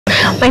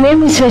My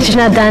name is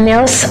Regina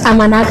Daniels.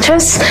 I'm an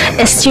actress,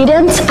 a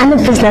student, and a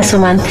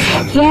businesswoman.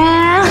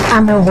 Yeah,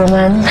 I'm a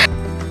woman.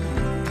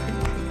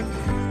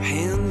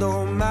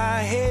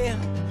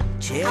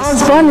 I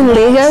was born in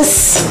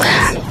Lagos,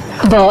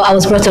 but I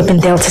was brought up in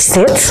Delta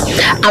State.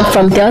 I'm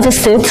from Delta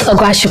State,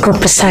 Ogwashuku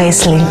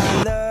precisely.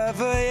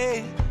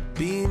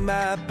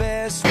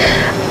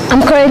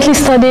 I'm currently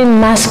studying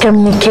mass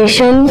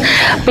communication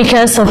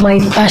because of my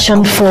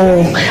passion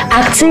for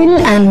acting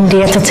and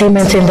the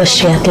entertainment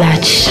industry at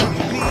large.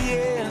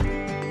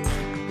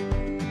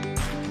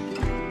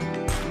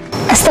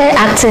 I started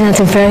acting at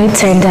a very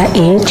tender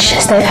age. I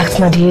started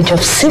acting at the age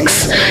of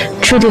 6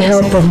 through the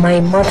help of my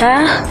mother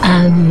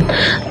and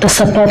the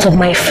support of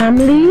my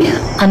family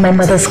and my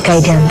mother's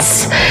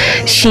guidance.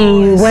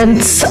 She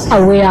went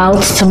a way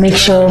out to make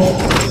sure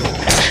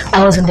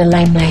I was in the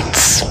limelight.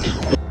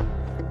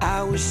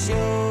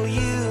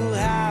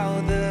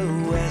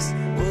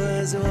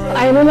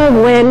 I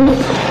remember when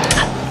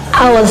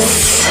I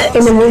was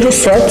in the movie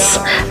set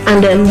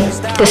and then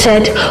they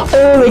said,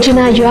 "Oh,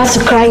 Regina, you have to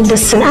cry in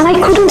this scene," and I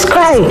couldn't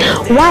cry.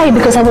 Why?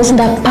 Because I wasn't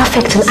that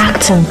perfect in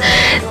acting.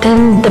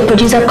 Then the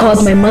producer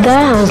called my mother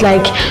and was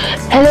like,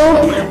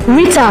 "Hello,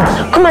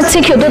 Rita, come and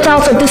take your daughter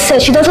out of this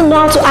set. She doesn't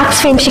know how to act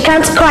film. She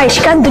can't cry.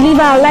 She can't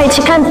deliver her lines.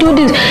 She can't do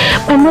this."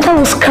 My mother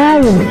was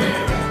crying.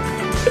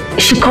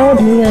 She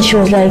called me and she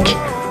was like,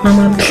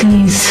 "Mama,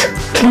 please,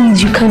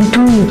 you can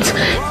do it.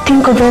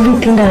 Think of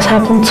everything that's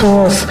happened to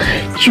us.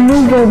 You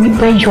know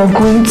where you're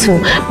going to.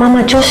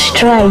 Mama, just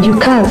try. You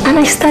can." And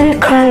I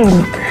started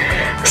crying.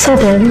 So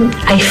then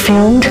I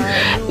filmed.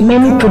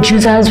 Many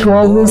producers will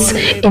always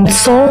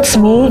insult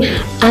me,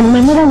 and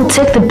my mother would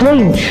take the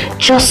blame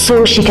just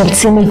so she can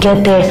see me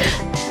get there.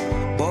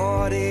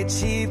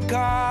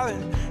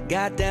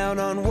 Got down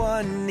on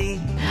one knee.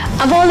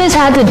 I've always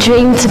had a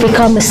dream to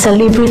become a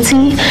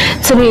celebrity,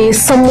 to be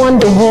someone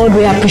the world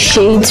will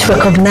appreciate,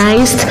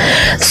 recognized.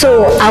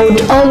 So I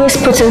would always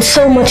put in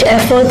so much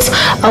effort.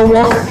 I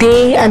work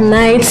day and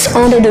night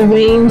under the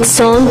rain,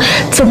 sun,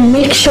 to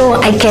make sure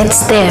I get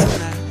there.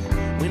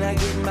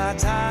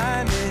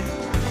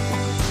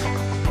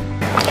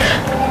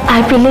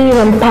 I believe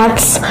I'm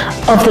part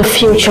of the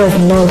future of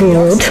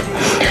Nollywood.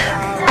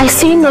 I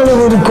see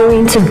Nollywood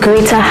going to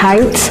greater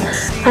heights,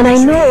 and I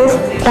know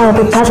that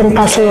I'll be part and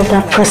parcel of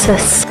that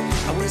process.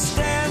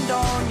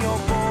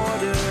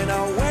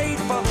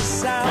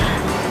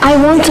 I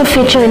want to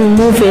feature in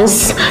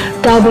movies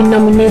that will be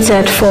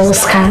nominated for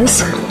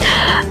Oscars,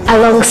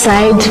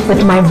 alongside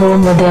with my role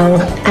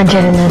model,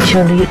 Angelina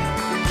Jolie.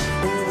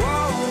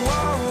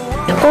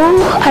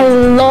 Oh, I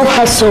love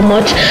her so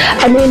much.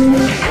 I mean,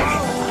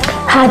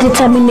 her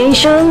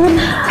determination,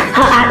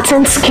 her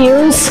acting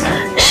skills,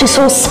 she's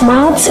so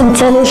smart,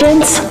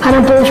 intelligent, and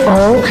above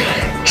all,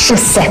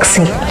 she's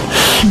sexy.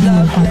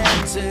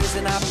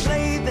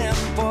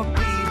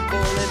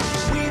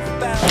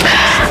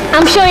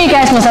 I'm sure you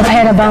guys must have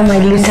heard about my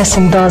latest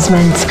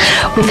endorsement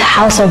with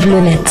House of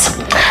Lunet.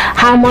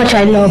 How much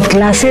I love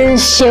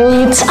glasses,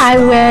 shades,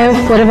 eyewear,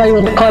 whatever you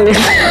want to call it.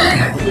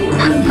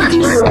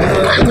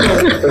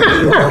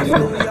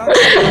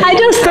 I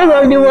just thought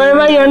of the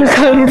whatever you want to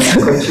call it.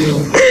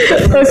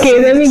 Okay,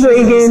 let me go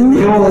again.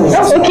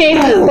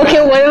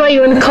 Okay, whatever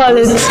you want to call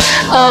it.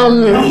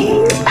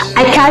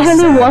 I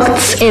casually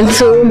walked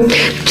into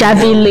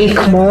Jabi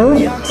Lake Mall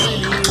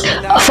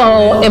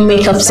for a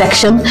makeup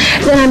section.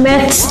 Then I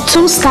met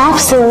 2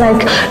 staffs. They were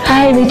like,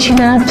 "Hi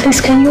Regina, please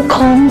can you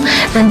come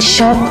and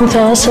shop with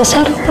us?" I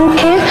said,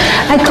 "Okay."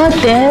 I got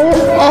there.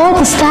 All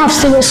the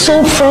staffs, they were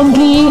so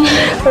friendly,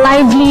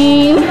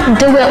 lively.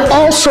 They were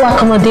all so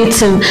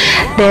accommodating.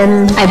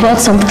 Then I bought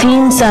some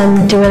things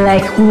and they were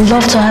like, "We'd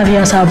love to have you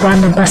as our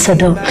brand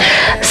ambassador."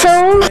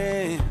 So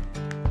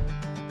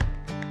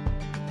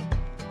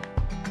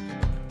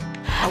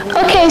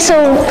okay, so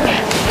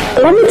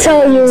let me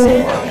tell you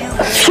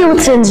a few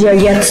things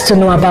you're yet to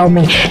know about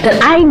me that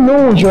I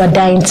know you are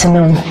dying to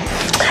know.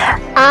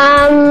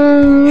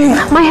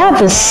 My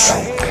hobbies.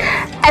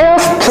 I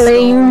love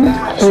playing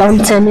lawn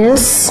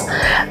tennis.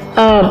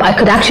 I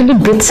could actually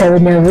beat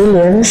Serena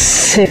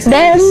Williams.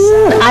 Then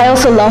I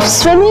also love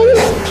swimming.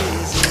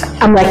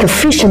 I'm like a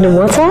fish in the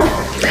water.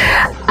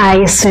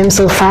 I swim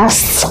so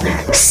fast,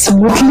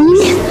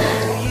 smoothly,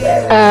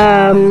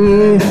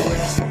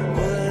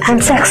 and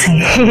sexy.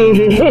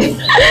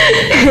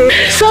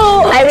 So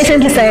I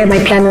recently started my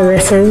piano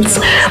lessons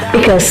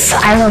because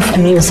I love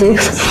music.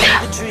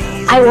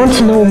 I want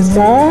to know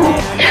more.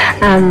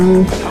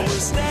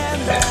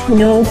 You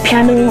know,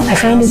 piano, I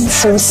find it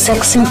so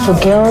sexy for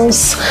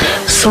girls,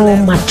 so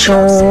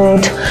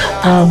matured,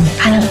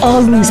 and I've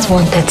always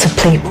wanted to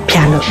play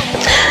piano.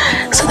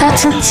 So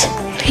that's it.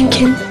 Thank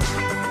you.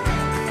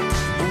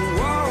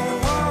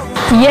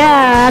 Yeah,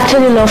 I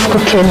actually love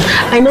cooking.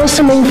 I know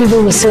so many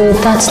people will say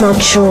that's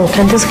not true.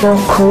 Can this girl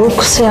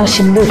cook? See how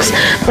she looks.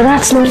 But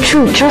that's not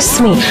true.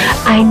 Trust me,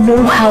 I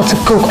know how to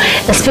cook,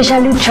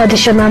 especially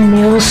traditional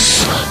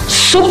meals,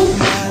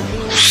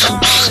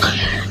 soups,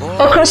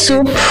 okra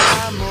soup.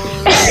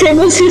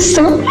 egusi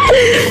soup,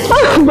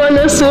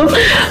 ogbono soup,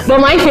 but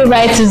my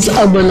favorite is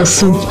ogbono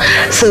soup.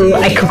 So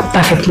I cook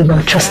perfectly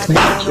well, trust me.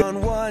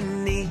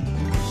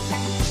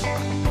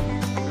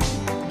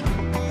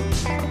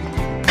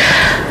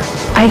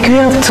 I grew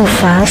up too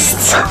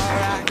fast.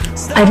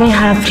 I didn't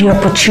have the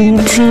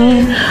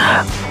opportunity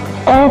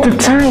all the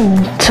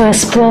time to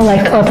explore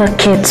like other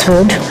kids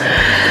would.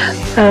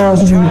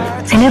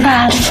 I never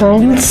had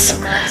friends.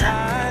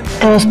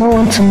 There was no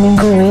one to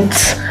mingle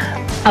with.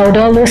 I would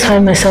always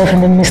find myself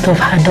in the midst of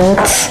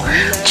adults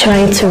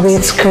trying to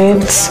read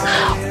scripts,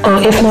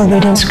 or if not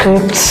reading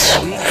scripts,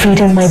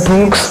 reading my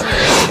books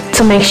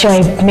to make sure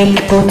I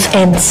make both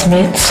ends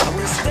meet.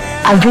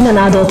 I've been an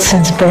adult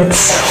since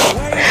birth.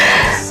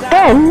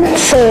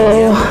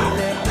 So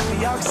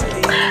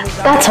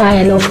that's why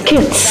I love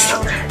kids.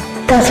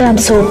 That's why I'm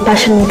so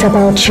passionate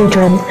about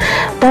children.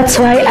 That's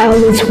why I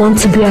always want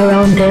to be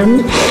around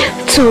them,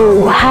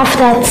 to have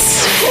that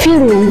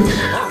feeling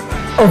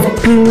of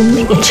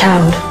being a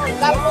child.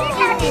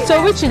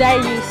 So which should I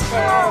use?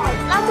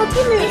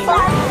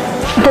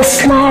 The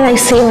smile I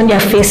see on their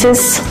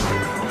faces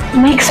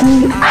makes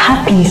me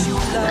happy.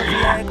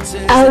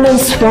 I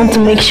always want to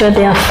make sure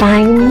they are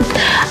fine,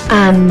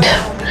 and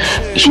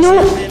you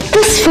know,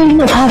 this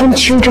feeling of having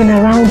children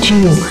around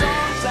you,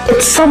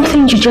 it's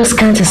something you just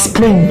can't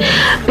explain,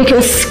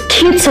 because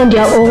kids on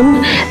their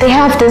own, they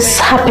have this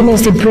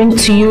happiness they bring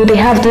to you, they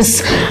have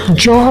this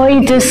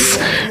joy,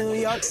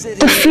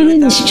 the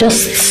feeling is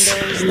just...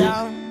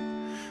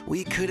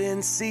 We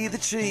couldn't see the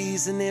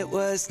trees and it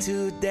was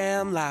too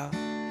damn loud.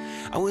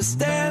 I will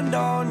stand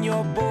on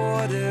your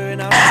border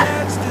and I'll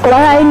search the...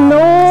 Well, I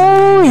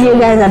know you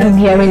guys have been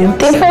hearing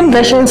different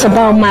versions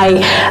about my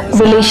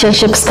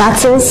relationship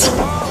status.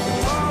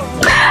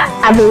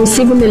 I've been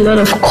receiving a lot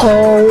of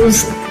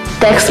calls,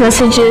 text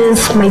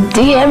messages, my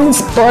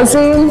DMs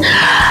buzzing.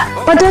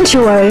 But don't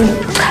you worry,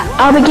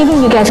 I'll be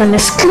giving you guys an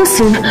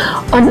exclusive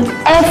on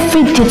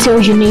every detail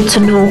you need to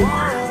know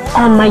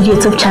on my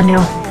YouTube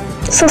channel.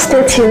 So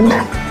stay tuned.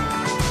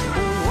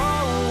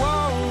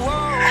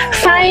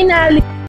 Finally!